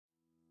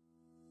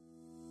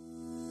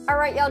All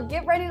right, y'all,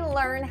 get ready to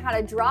learn how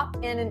to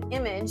drop in an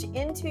image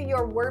into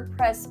your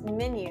WordPress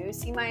menu.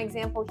 See my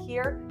example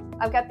here?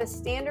 I've got the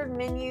standard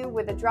menu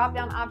with a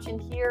drop-down option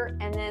here,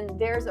 and then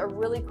there's a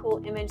really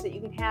cool image that you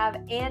can have,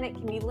 and it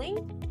can be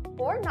linked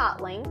or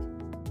not linked.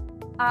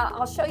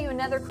 I'll show you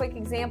another quick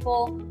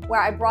example where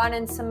I brought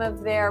in some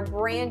of their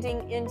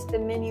branding into the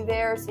menu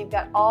there. So you've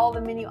got all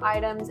the menu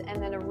items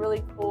and then a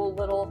really cool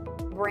little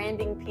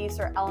branding piece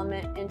or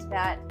element into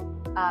that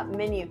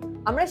menu.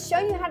 I'm going to show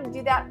you how to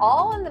do that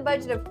all in the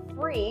budget of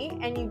free,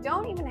 and you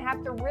don't even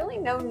have to really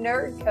know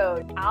nerd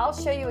code. I'll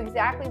show you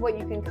exactly what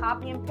you can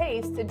copy and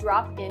paste to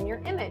drop in your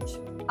image.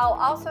 I'll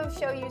also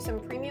show you some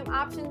premium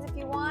options if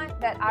you want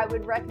that I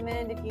would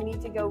recommend if you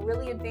need to go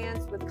really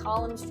advanced with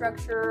column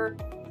structure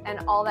and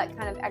all that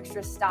kind of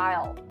extra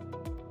style.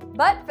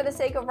 But for the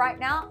sake of right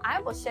now, I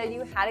will show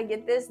you how to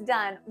get this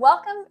done.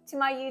 Welcome to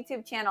my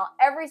YouTube channel.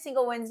 Every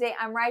single Wednesday,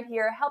 I'm right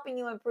here helping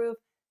you improve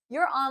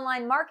your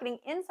online marketing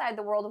inside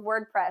the world of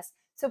WordPress.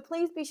 So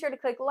please be sure to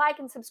click like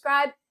and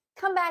subscribe.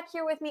 Come back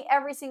here with me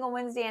every single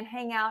Wednesday and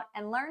hang out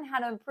and learn how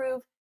to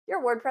improve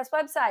your WordPress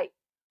website.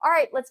 All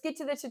right, let's get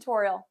to the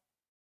tutorial.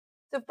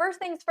 So first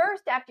things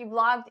first, after you've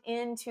logged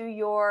into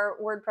your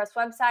WordPress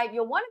website,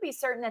 you'll want to be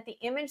certain that the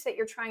image that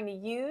you're trying to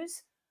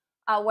use,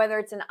 whether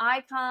it's an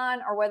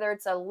icon or whether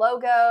it's a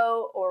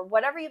logo or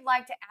whatever you'd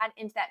like to add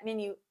into that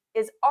menu,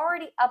 is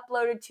already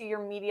uploaded to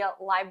your media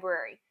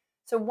library.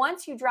 So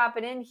once you drop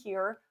it in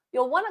here,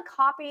 you'll want to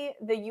copy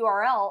the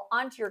URL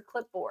onto your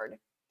clipboard.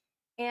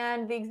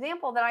 And the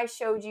example that I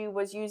showed you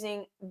was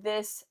using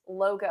this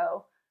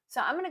logo.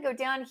 So I'm going to go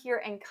down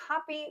here and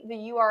copy the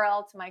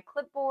URL to my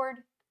clipboard.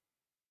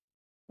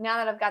 Now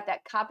that I've got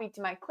that copied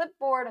to my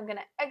clipboard, I'm going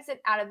to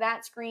exit out of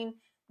that screen.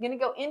 I'm going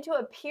to go into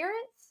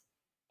Appearance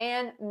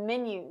and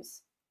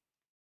Menus.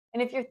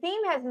 And if your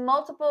theme has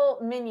multiple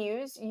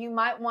menus, you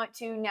might want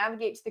to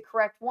navigate to the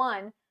correct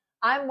one.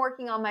 I'm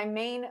working on my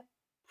main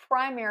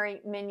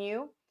primary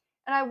menu,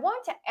 and I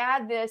want to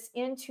add this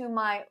into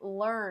my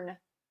Learn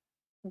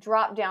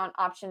drop-down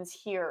options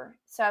here.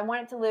 So I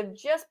want it to live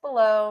just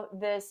below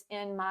this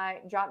in my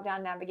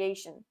drop-down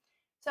navigation.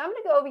 So I'm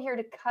going to go over here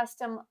to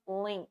Custom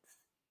Links.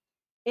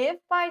 If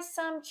by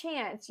some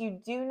chance you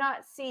do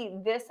not see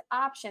this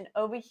option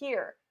over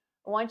here,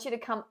 I want you to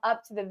come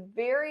up to the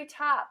very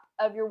top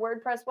of your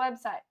WordPress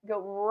website.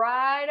 Go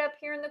right up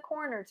here in the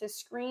corner to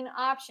Screen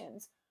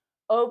Options.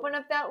 Open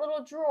up that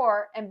little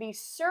drawer and be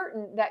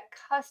certain that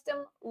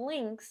Custom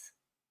Links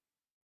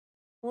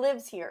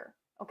lives here,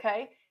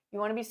 okay? You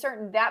want to be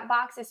certain that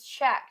box is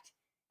checked.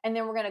 And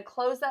then we're going to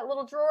close that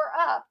little drawer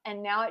up,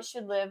 and now it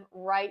should live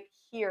right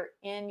here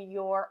in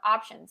your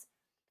options.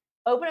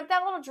 Open up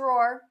that little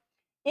drawer.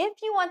 If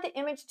you want the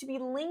image to be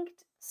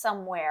linked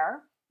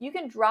somewhere, you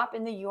can drop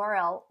in the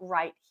URL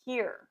right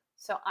here.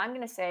 So I'm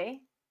going to say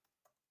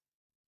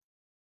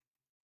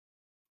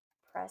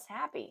Press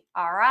Happi.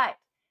 All right.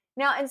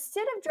 Now,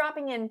 instead of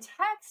dropping in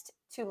text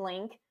to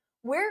link,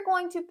 we're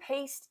going to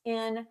paste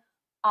in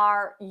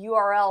our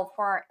URL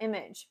for our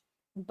image.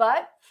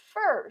 But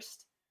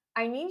first,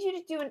 I need you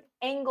to do an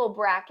angle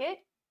bracket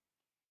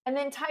and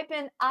then type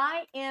in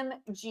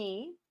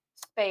IMG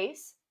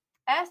space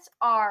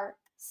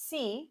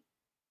SRC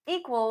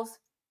equals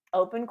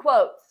open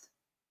quotes.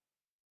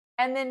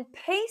 And then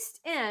paste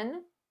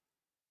in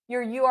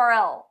your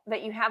URL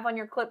that you have on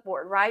your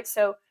clipboard, right?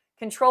 So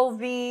Control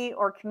V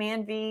or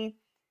Command V.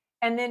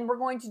 And then we're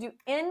going to do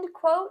end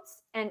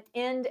quotes and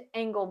end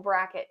angle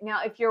bracket.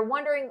 Now, if you're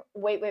wondering,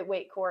 wait,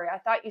 Kori, I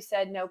thought you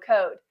said no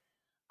code.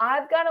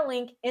 I've got a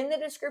link in the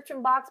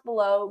description box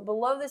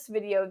below this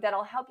video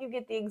that'll help you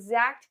get the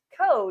exact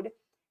code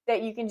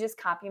that you can just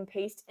copy and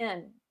paste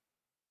in.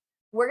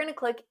 We're going to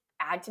click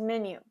Add to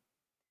Menu.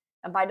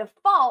 And by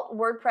default,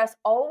 WordPress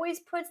always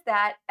puts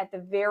that at the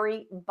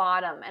very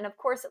bottom. And of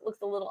course, it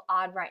looks a little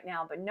odd right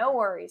now, but no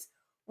worries.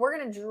 We're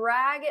going to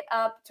drag it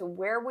up to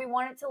where we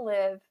want it to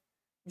live,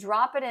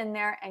 drop it in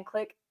there, and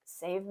click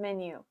Save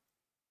Menu.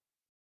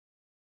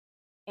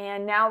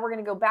 And now we're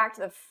going to go back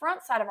to the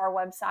front side of our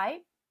website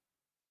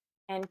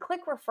and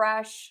click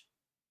Refresh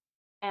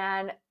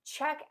and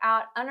check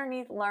out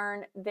underneath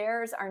Learn.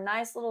 There's our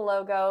nice little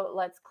logo.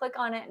 Let's click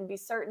on it and be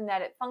certain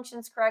that it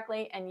functions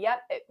correctly. And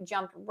yep, it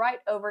jumped right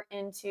over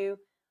into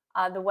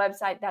the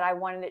website that I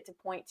wanted it to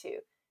point to.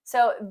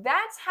 So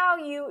that's how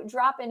you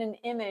drop in an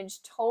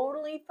image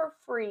totally for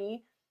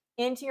free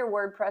into your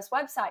WordPress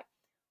website.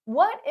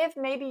 What if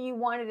maybe you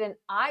wanted an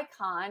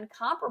icon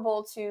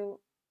comparable to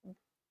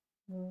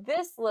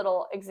this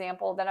little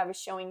example that I was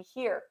showing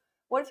here?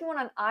 What if you want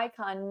an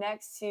icon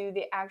next to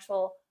the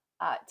actual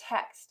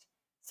text?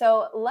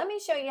 So let me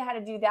show you how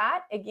to do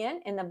that,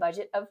 again, in the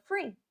budget of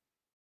free.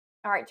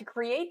 All right, to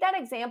create that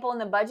example in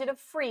the budget of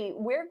free,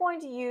 we're going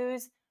to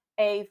use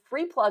a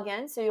free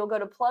plugin. So you'll go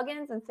to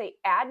Plugins and say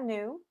Add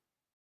New.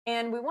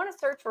 And we want to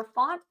search for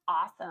Font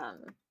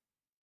Awesome.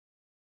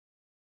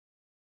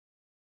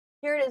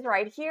 Here it is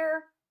right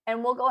here.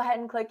 And we'll go ahead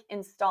and click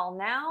Install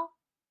Now.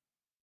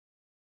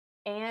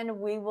 And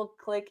we will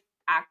click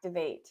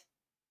Activate.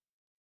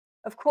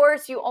 Of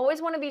course, you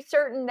always want to be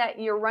certain that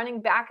you're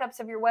running backups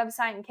of your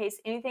website in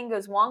case anything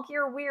goes wonky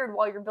or weird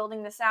while you're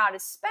building this out,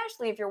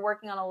 especially if you're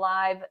working on a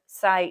live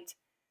site.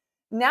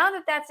 Now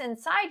that that's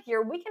inside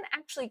here, we can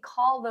actually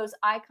call those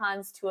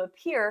icons to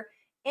appear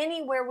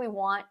anywhere we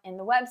want in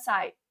the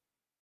website.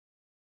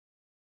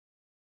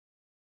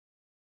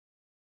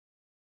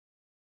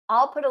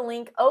 I'll put a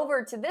link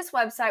over to this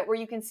website where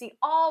you can see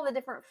all the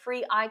different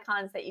free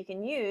icons that you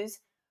can use.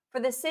 For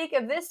the sake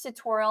of this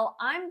tutorial,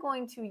 I'm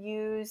going to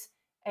use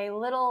a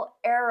little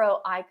arrow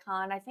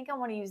icon. I think I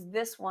want to use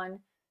this one.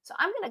 So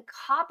I'm going to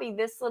copy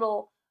this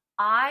little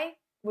I,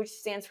 which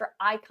stands for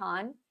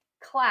icon,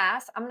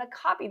 class. I'm going to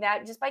copy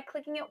that just by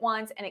clicking it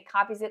once, and it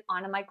copies it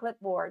onto my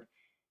clipboard.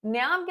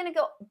 Now I'm going to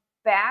go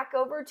back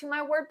over to my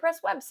WordPress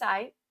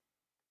website.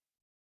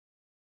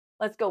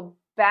 Let's go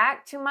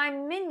back to my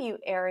menu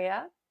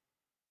area.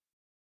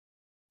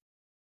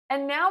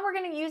 And now we're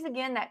going to use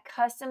again that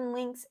custom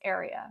links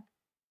area.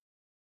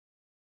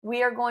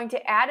 We are going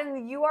to add in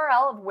the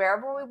URL of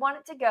wherever we want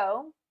it to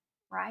go,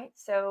 right?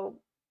 So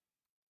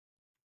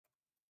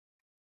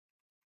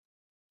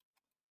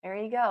there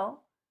you go.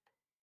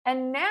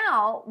 And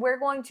now we're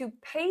going to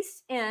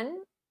paste in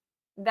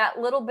that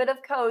little bit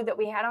of code that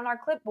we had on our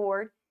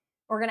clipboard.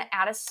 We're going to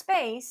add a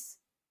space,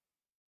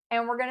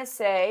 and we're going to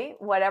say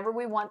whatever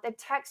we want the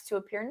text to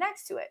appear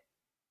next to it,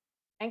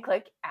 and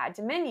click Add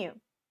to Menu.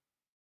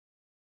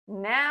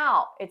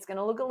 Now it's going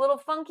to look a little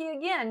funky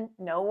again.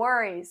 No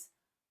worries.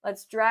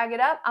 Let's drag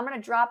it up. I'm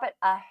going to drop it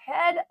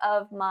ahead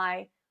of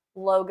my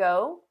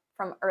logo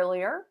from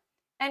earlier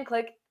and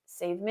click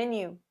Save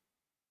Menu.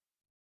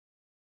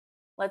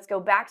 Let's go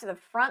back to the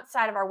front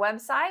side of our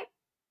website.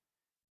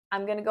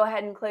 I'm going to go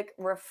ahead and click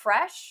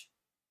Refresh.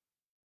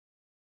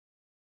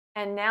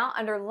 And now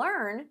under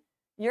Learn,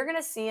 you're going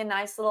to see a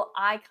nice little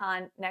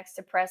icon next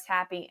to Press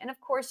Happi. And of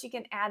course, you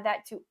can add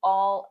that to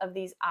all of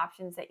these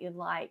options that you'd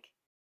like.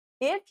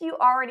 If you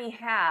already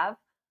have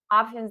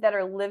options that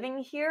are living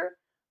here,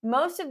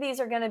 most of these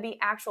are going to be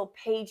actual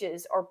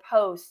pages or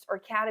posts or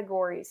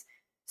categories.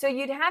 So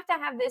you'd have to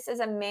have this as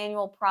a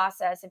manual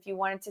process if you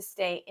wanted to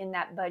stay in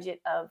that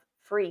budget of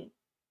free.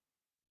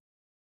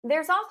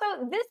 There's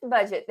also this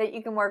budget that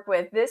you can work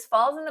with. This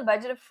falls in the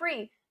budget of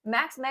free.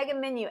 Max Mega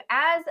Menu.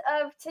 As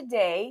of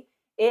today,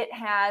 it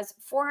has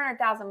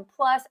 400,000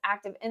 plus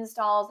active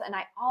installs, and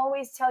I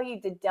always tell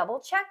you to double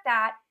check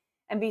that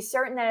and be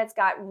certain that it's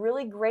got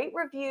really great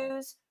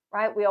reviews,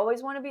 right? We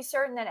always want to be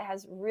certain that it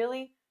has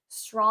really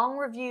strong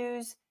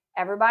reviews,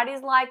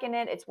 everybody's liking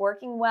it, it's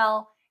working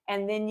well,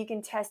 and then you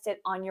can test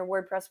it on your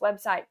WordPress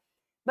website.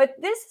 But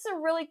this is a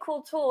really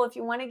cool tool if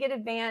you want to get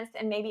advanced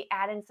and maybe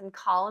add in some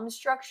column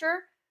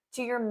structure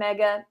to your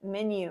mega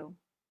menu.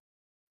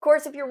 Of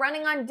course, if you're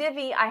running on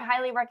Divi, I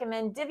highly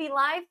recommend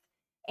DiviLife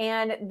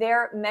and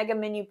their Mega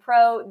Menu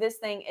Pro. This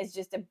thing is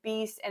just a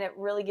beast, and it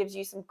really gives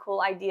you some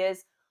cool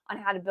ideas on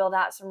how to build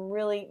out some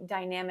really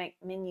dynamic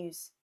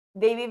menus.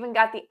 They've even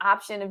got the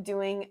option of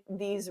doing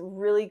these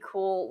really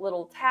cool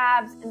little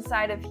tabs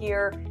inside of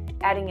here,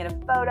 adding in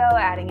a photo,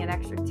 adding in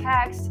extra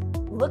text.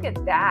 Look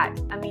at that.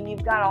 I mean,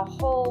 you've got a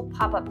whole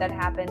pop-up that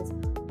happens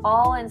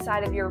all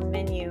inside of your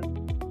menu.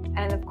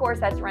 And of course,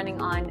 that's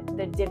running on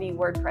the Divi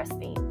WordPress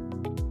theme.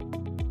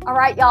 All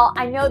right, y'all,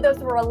 I know those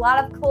were a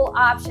lot of cool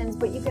options,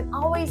 but you can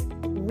always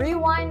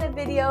rewind the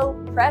video,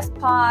 press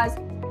pause,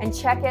 and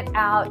check it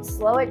out,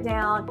 slow it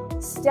down,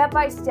 step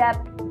by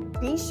step.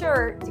 Be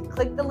sure to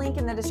click the link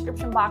in the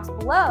description box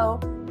below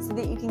so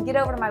that you can get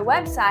over to my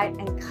website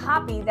and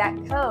copy that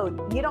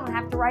code. You don't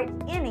have to write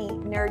any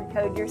nerd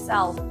code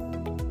yourself.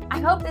 I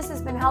hope this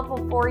has been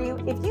helpful for you.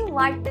 If you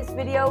liked this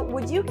video,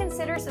 would you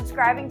consider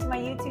subscribing to my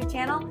YouTube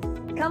channel?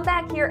 Come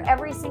back here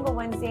every single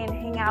Wednesday and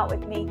hang out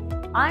with me.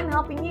 I'm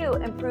helping you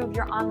improve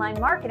your online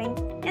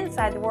marketing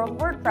inside the world of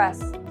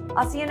WordPress.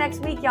 I'll see you next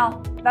week, y'all.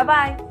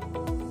 Bye-bye.